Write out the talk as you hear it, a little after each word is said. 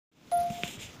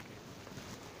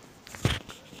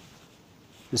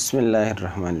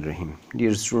बिस्मिल्लाहिर्रहमानिर्रहीम।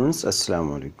 Dear students, अस्सलाम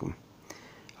वालेकुम।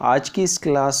 आज की इस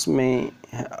क्लास में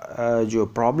जो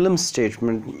प्रॉब्लम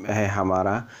स्टेटमेंट है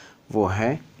हमारा वो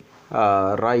है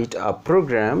right a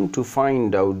programme to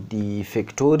find out the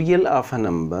factorial of a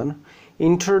number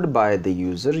entered by the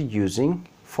user using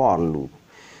for loop.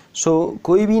 सो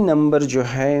कोई भी नंबर जो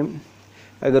है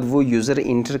अगर वो यूज़र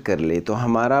इंटर कर ले तो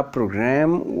हमारा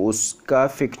प्रोग्राम उसका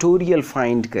फैक्टोरियल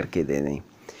फाइंड करके दे दें।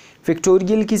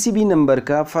 फैक्टोरियल किसी भी नंबर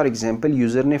का, फॉर एग्ज़ाम्पल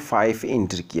यूज़र ने 5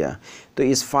 इंटर किया तो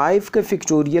इस 5 का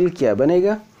फैक्टोरियल क्या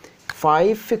बनेगा?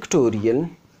 5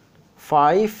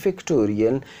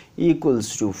 factorial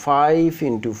equals to 5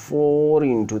 into 4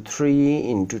 into 3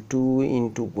 into 2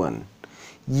 into 1।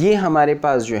 ये हमारे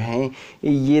पास जो हैं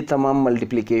ये तमाम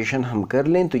मल्टीप्लिकेशन हम कर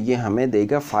लें तो ये हमें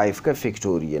देगा 5 का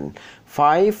फैक्टोरियल।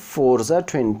 5 4 ज़ा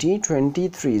 20,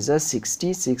 23 ज़ा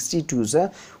 60, 62 ज़ा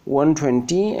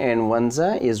 120 एंड 1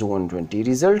 ज़ा इज़ 120।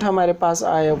 रिज़ल्ट हमारे पास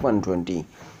आया 120।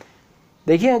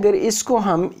 देखिए अगर इसको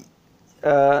हम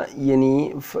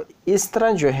यानी इस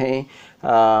तरह जो है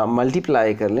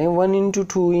मल्टीप्लाई कर लें 1 इंटू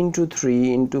 2 इंटू 3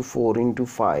 इंटू 4 इंटू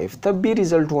 5 तब भी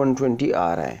रिज़ल्ट 120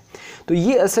 आ रहा है। तो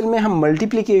ये असल में हम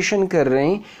मल्टीप्लिकेशन कर रहे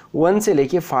हैं 1 से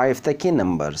लेके 5 तक के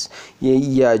नंबर्स। ये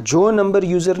या जो नंबर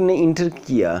यूज़र ने इंटर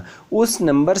किया उस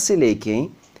नंबर से लेके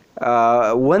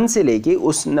 1 से लेके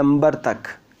उस नंबर तक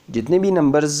जितने भी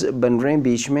नंबर्स बन रहे हैं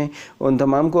बीच में उन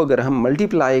तमाम को अगर हम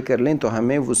मल्टीप्लाई कर लें तो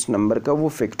हमें उस नंबर का वो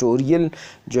फैक्टोरियल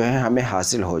जो है हमें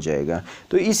हासिल हो जाएगा।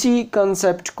 तो इसी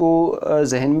कंसेप्ट को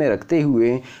जहन में रखते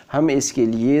हुए हम इसके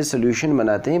लिए सॉल्यूशन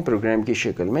बनाते हैं प्रोग्राम की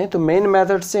शक्ल में। तो मेन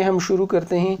मेथड से हम शुरू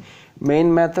करते हैं,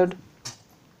 मेन मेथड,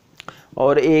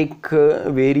 और एक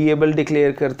वेरिएबल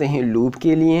डिक्लेयर करते हैं लूप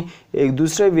के लिए, एक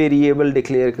दूसरा वेरिएबल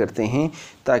डिक्लेयर करते हैं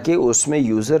ताकि उसमें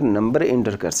यूज़र नंबर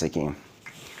इंटर कर सकें।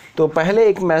 तो पहले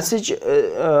एक मैसेज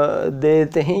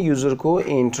देते हैं यूज़र को,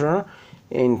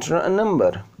 इंटर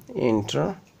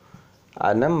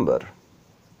अ नंबर।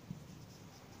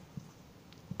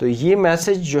 तो ये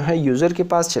मैसेज जो है यूज़र के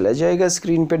पास चला जाएगा,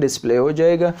 स्क्रीन पे डिस्प्ले हो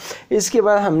जाएगा। इसके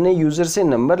बाद हमने यूज़र से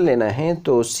नंबर लेना है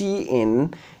तो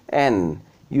CN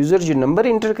यूज़र जो नंबर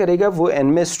इंटर करेगा वो n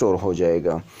में स्टोर हो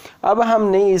जाएगा। अब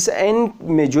हमने इस n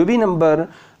में जो भी नंबर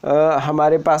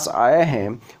हमारे पास आया है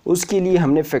उसके लिए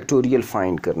हमने फैक्टोरियल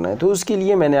फाइंड करना है। तो उसके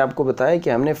लिए मैंने आपको बताया कि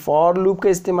हमने फॉर लूप का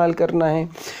इस्तेमाल करना है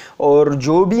और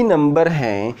जो भी नंबर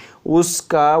हैं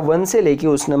उसका 1 से लेके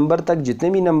उस नंबर तक जितने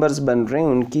भी नंबर्स बन रहे हैं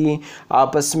उनकी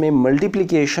आपस में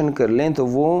मल्टीप्लिकेशन कर लें तो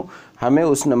वो हमें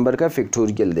उस नंबर का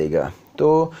फैक्टोरियल देगा।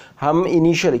 तो हम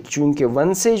इनिशियल चूँकि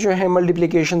 1 से जो है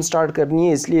मल्टीप्लिकेशन स्टार्ट करनी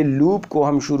है इसलिए लूप को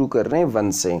हम शुरू कर रहे हैं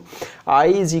 1 से। I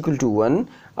is equal to 1,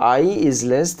 I is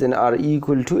less than are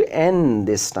equal to n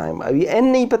this time. अभी n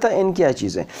नहीं पता n क्या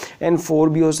चीज़ है, n 4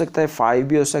 भी हो सकता है, 5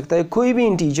 भी हो सकता है, कोई भी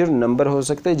इंटीजर नंबर हो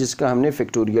सकता है जिसका हमने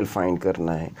फैक्टोरियल फाइंड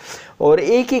करना है और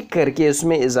एक एक करके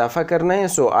उसमें इजाफा करना है।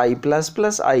 सो I प्लस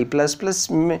प्लस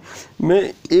में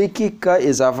एक एक का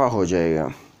इजाफा हो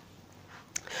जाएगा।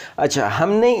 अच्छा,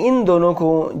 हमने इन दोनों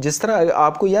को, जिस तरह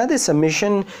आपको याद है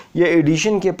समेशन या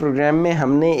एडिशन के प्रोग्राम में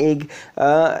हमने एक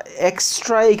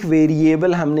एक्स्ट्रा एक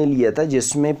वेरिएबल हमने लिया था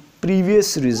जिसमें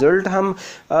प्रीवियस रिज़ल्ट हम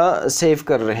सेव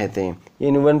कर रहे थे,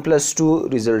 यानी 1 + 2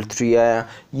 रिज़ल्ट 3 आया,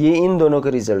 ये इन दोनों का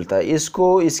रिज़ल्ट था।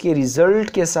 इसको इसके रिज़ल्ट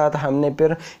के साथ हमने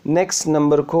फिर नेक्स्ट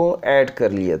नंबर को ऐड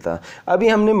कर लिया था। अभी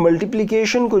हमने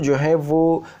मल्टीप्लिकेशन को जो है वो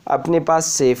अपने पास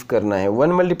सेव करना है।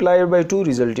 1 multiplied by 2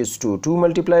 result is 2, 2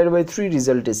 multiplied by 3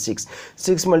 result is 6,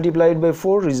 6 multiplied by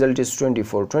 4 result is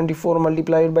 24, 24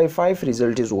 multiplied by 5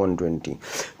 result is 120।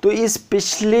 तो इस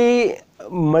पिछले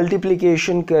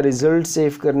मल्टीप्लिकेशन का रिज़ल्ट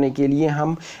सेव करने के लिए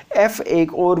हम f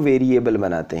एक और वेरिएबल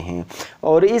बनाते हैं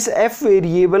और इस f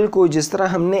वेरिएबल को जिस तरह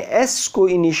हमने s को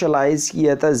इनिशियलाइज़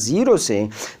किया था 0 से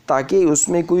ताकि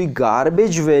उसमें कोई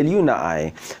गार्बेज वैल्यू ना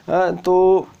आए,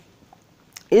 तो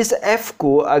इस f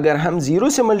को अगर हम 0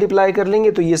 से मल्टीप्लाई कर लेंगे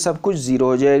तो ये सब कुछ 0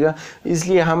 हो जाएगा।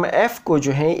 इसलिए हम f को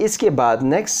जो है इसके बाद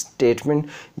नेक्स्ट स्टेटमेंट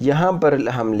यहाँ पर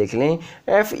हम लिख लें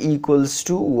f इक्वल्स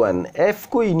टू 1। f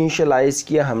को इनिशियलाइज़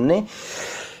किया हमने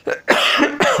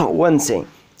 1 से।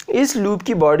 इस लूप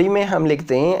की बॉडी में हम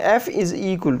लिखते हैं f is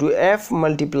equal to f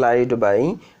multiplied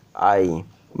by i,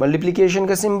 multiplication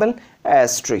का सिंबल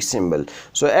एस्ट्रिक सिंबल।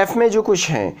 सो f में जो कुछ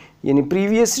है यानी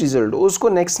प्रीवियस रिज़ल्ट उसको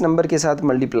नेक्स्ट नंबर के साथ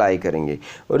मल्टीप्लाई करेंगे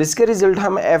और इसका रिज़ल्ट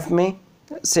हम f में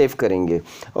सेव करेंगे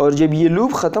और जब ये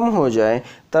लूप ख़त्म हो जाए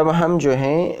तब हम जो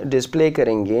है डिस्प्ले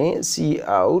करेंगे सी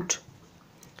आउट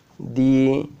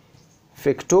द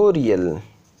फैक्टोरियल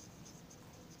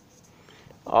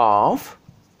ऑफ,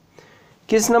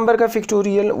 किस नंबर का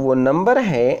फैक्टोरियल? वो नंबर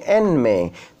है n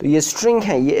में, तो ये स्ट्रिंग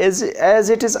है, ये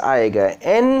एज इट इज़ आएगा।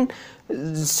 n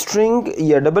स्ट्रिंग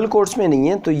या डबल कोट्स में नहीं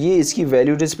है तो ये इसकी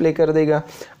वैल्यू डिस्प्ले कर देगा।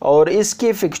 और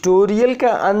इसके फैक्टोरियल का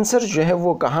आंसर जो है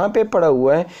वो कहाँ पे पड़ा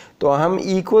हुआ है, तो हम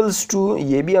इक्वल्स टू,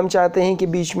 ये भी हम चाहते हैं कि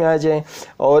बीच में आ जाए,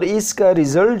 और इसका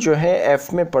रिज़ल्ट जो है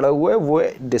एफ़ में पड़ा हुआ है वो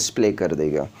डिस्प्ले कर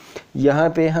देगा। यहाँ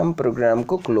पे हम प्रोग्राम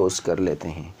को क्लोज कर लेते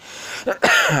हैं।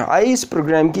 आइए इस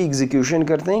प्रोग्राम की एग्जीक्यूशन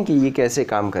करते हैं कि ये कैसे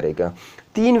काम करेगा।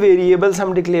 3 वेरिएबल्स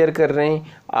हम डिक्लेयर कर रहे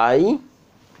हैं, आई,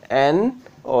 एन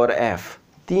और एफ़।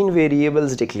 3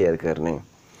 वेरिएबल्स डिक्लेयर कर रहे हैं।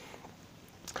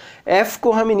 एफ़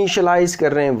को हम इनिशियलाइज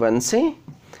कर रहे हैं 1 से।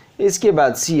 इसके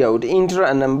बाद सी आउट इंटर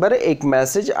अ नंबर, एक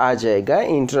मैसेज आ जाएगा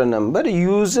इंटर अ नंबर।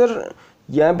 यूज़र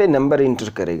यहाँ पे नंबर इंटर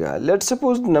करेगा। Let's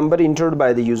suppose number entered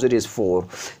by the user is 4।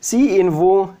 सी इन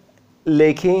वो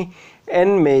लेके एन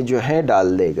में जो है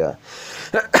डाल देगा।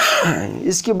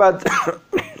 इसके बाद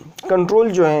कंट्रोल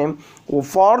जो है वो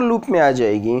फॉर लूप में आ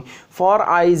जाएगी। For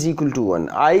I is equal to 1।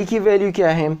 आई की वैल्यू क्या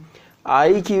है,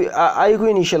 आई को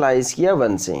इनिशियलाइज किया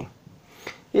 1 से।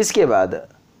 इसके बाद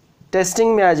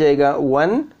टेस्टिंग में आ जाएगा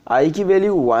 1, आई की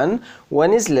वैल्यू 1,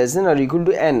 1 इज़ लेस देन और इक्वल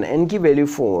टू एन, एन की value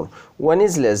 4, 1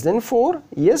 is less than 4,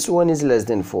 yes 1 is less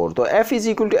than 4। तो F is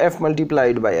equal to F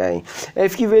multiplied by I.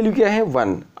 F की वैल्यू क्या है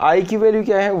 1, आई की वैल्यू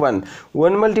क्या है 1,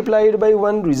 1 multiplied by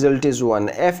 1, result is 1।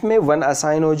 F में 1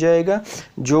 असाइन हो जाएगा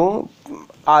जो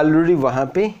ऑलरेडी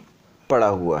वहाँ पे पड़ा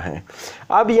हुआ है।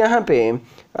 अब यहाँ पे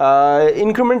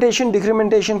इंक्रीमेंटेशन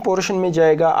डिक्रीमेंटेशन पोर्शन में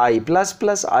जाएगा आई प्लस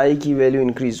प्लस, आई की वैल्यू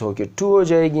इंक्रीज होकर 2 हो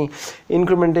जाएगी।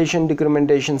 इंक्रीमेंटेशन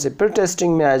डिक्रीमेंटेशन से फिर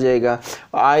टेस्टिंग में आ जाएगा।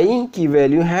 आई की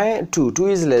वैल्यू है 2, 2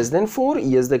 is less than 4,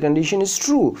 yes the condition is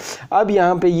true. अब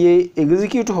यहाँ पे ये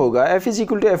एग्जीक्यूट होगा। F is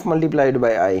equal to F multiplied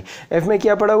by I. F में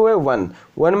क्या पड़ा हुआ है 1,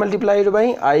 1 मल्टीप्लाइड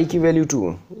बाई आई की वैल्यू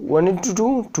 2, 1 इंटू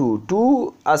 2 2,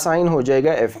 2 असाइन हो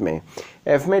जाएगा एफ में,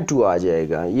 एफ में 2 आ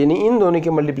जाएगा, यानी इन दोनों के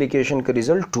मल्टीप्लिकेशन का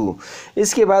रिजल्ट 2।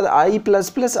 इसके बाद आई प्लस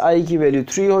प्लस आई की वैल्यू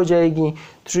 3 हो जाएगी।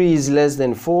 3 is less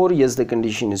than 4, yes the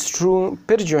condition is true.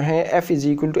 फिर जो है F is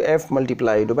equal to F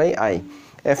multiplied by I.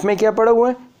 F में क्या पड़ा हुआ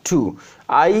है 2,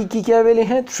 आई की क्या वैल्यू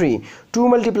है 3, 2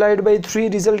 मल्टीप्लाइड बाई 3,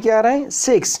 रिजल्ट क्या आ रहा है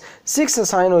 6, 6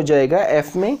 असाइन हो जाएगा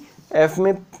एफ में। एफ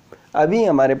में अभी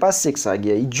हमारे पास 6 आ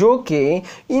गया जो कि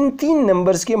इन 3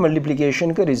 नंबर्स के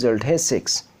मल्टीप्लिकेशन का रिजल्ट है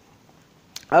 6।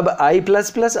 अब आई प्लस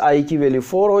प्लस आई की वैल्यू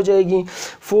 4 हो जाएगी।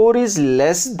 4 इज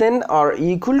लेस देन और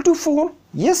equal to 4,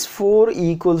 yes 4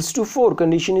 equals to 4,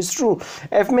 condition is true.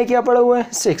 F में क्या पड़ा हुआ है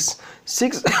 6,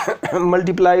 6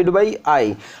 मल्टीप्लाइड बाई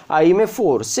आई में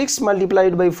 4, 6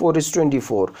 मल्टीप्लाइड बाई 4 इज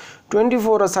 24,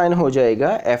 24 असाइन हो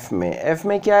जाएगा एफ में। एफ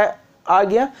में क्या आ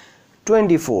गया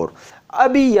 24।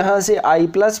 अभी यहाँ से आई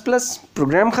प्लस प्लस,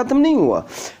 प्रोग्राम ख़त्म नहीं हुआ।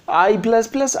 आई प्लस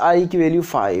प्लस आई की value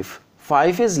 5,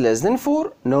 5 is less than 4,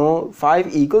 no,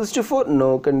 5 equals to 4, no,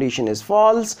 condition is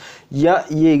false, या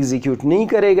ये एग्जीक्यूट नहीं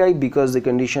करेगा because the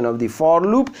condition of the for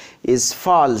loop is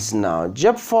false now।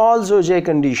 जब false हो जाए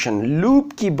कंडीशन,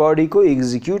 लूप की बॉडी को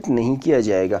एग्जीक्यूट नहीं किया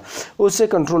जाएगा, उससे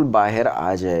कंट्रोल बाहर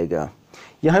आ जाएगा।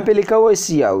 यहाँ पे लिखा हुआ है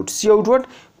सी आउट। सी आउट व्हाट,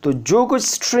 तो जो कुछ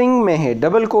स्ट्रिंग में है,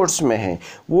 डबल कोट्स में है,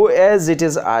 वो एज इट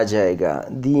इज़ आ जाएगा।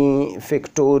 द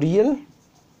फैक्टोरियल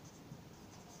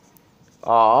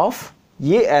ऑफ,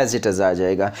 ये एज इट इज़ आ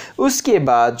जाएगा। उसके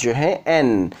बाद जो है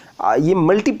एन, ये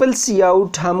मल्टीपल सी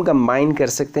आउट हम कंबाइन कर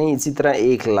सकते हैं इसी तरह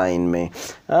एक लाइन में।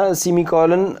 सेमी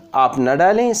कॉलन आप ना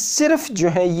डालें, सिर्फ जो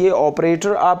है ये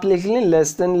ऑपरेटर आप लिख लें,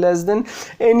 लेस देन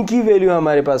एन की वैल्यू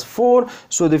हमारे पास 4,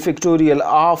 सो द फैक्टोरियल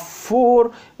ऑफ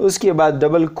 4। उसके बाद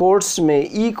डबल कोट्स में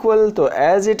इक्वल, तो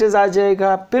एज इट इज़ आ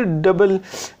जाएगा। फिर डबल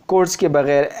कोट्स के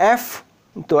बगैर एफ,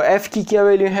 तो एफ की क्या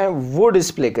वैल्यू है वो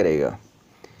डिस्प्ले करेगा,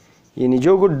 यानी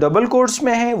जो कुछ डबल कोट्स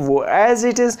में है वो एज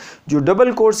इट इज़, जो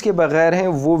डबल कोट्स के बगैर हैं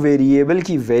वो वेरिएबल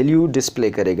की वैल्यू डिस्प्ले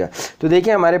करेगा। तो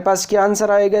देखिए हमारे पास क्या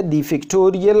आंसर आएगा, the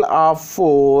factorial of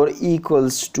 4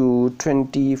 equals to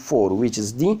 24, which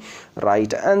is the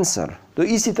right answer. तो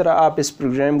इसी तरह आप इस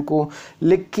प्रोग्राम को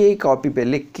लिख के, कॉपी पे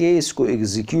लिख के इसको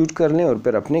एग्जीक्यूट कर लें और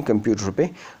फिर अपने कंप्यूटर पे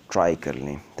ट्राई कर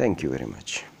लें। Thank you very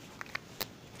much.